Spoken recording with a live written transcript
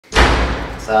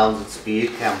Sounds at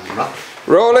speed, camera.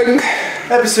 Rolling.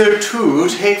 Episode 2,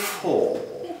 take 4.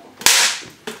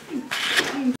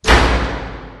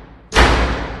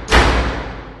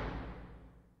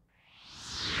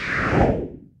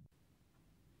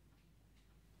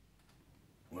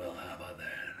 Well, how about that?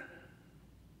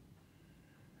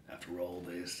 After all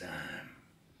this time,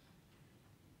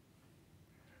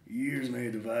 years may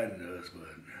have divided us, but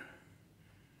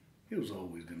it was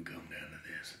always going to come down to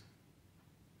this.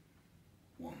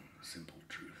 One simple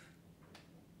truth.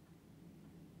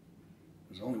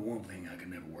 There's only one thing I could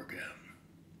never work out.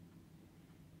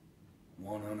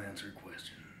 One unanswered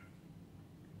question.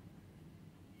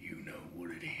 You know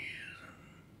what it is.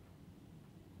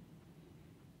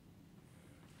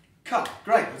 Cut.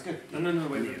 Great, that's good. No,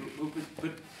 wait.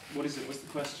 But what is it? What's the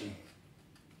question?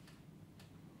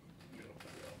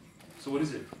 So what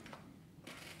is it?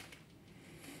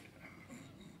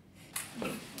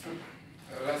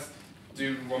 Let's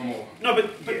do one more. No, but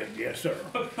Yes, sir.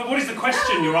 But what is the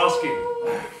question you're asking?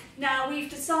 Now we've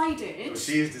decided.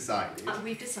 She's decided.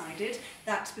 We've decided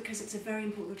that because it's a very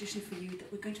important audition for you,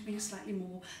 that we're going to bring a slightly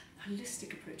more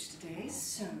holistic approach today.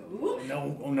 So.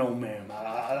 No, ma'am.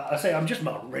 I say I'm just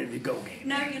about ready to go again.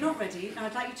 No, you're not ready. Now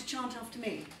I'd like you to chant after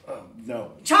me.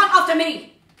 No. Chant after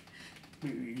me.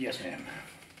 Yes, ma'am.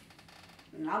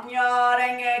 Nam ya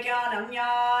renge kya, nam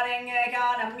ya renge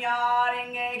kya, nam ya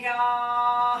renge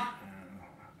kya.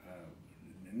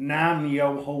 Nam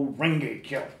yo ho renge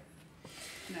kyo.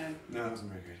 No. No, that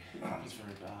wasn't very good. That's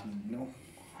very bad. No.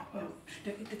 No,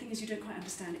 the thing is, you don't quite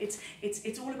understand.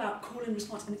 It's all about call and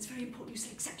response, and it's very important you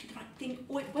say exactly the right thing,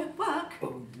 or it won't work.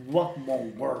 What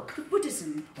won't work?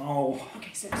 Buddhism. Oh.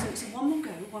 Okay, so one more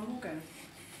go.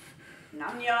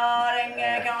 Nam ya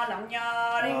renge kya, nam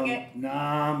ya renge.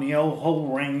 Nam yo ho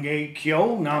renge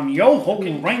kyo. Nam yo ho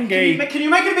renge. Can you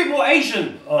make it a bit more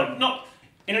Asian? Not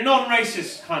in a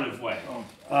non-racist kind of way.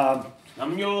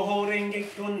 Nam yo ho renge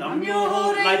kyo, nam yo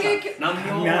ho renge kyo, nam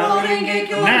yo ho renge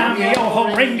kyo, Nam yo ho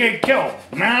renge kyo.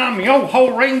 Nam yo ho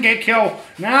renge kyo.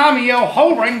 Nam yo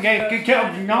ho renge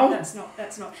kyo. No. That's not.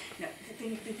 No, the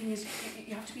thing is,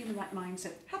 you have to be in the right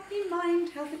mindset. Happy mind,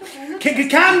 healthy performance.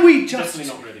 Can we just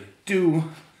Definitely not ready. do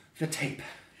the tape?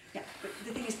 Yeah, but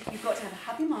the thing is, you've got to have a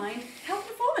happy mind, healthy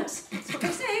performance. That's what they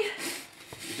say.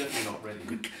 You're definitely not ready.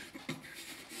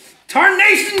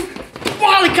 Tarnation!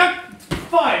 Wallicut!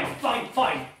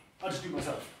 Fine. I'll just do it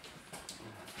myself.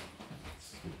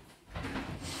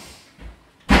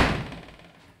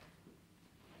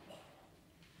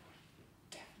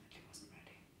 Definitely wasn't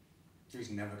ready. He's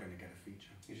never going to get a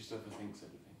feature. He just overthinks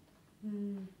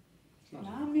everything. It's not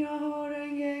Nam yo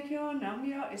renge kyo, nam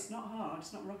yo. It's not hard.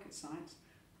 It's not rocket science.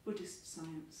 Buddhist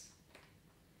science.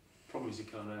 Problem is he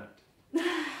can't act.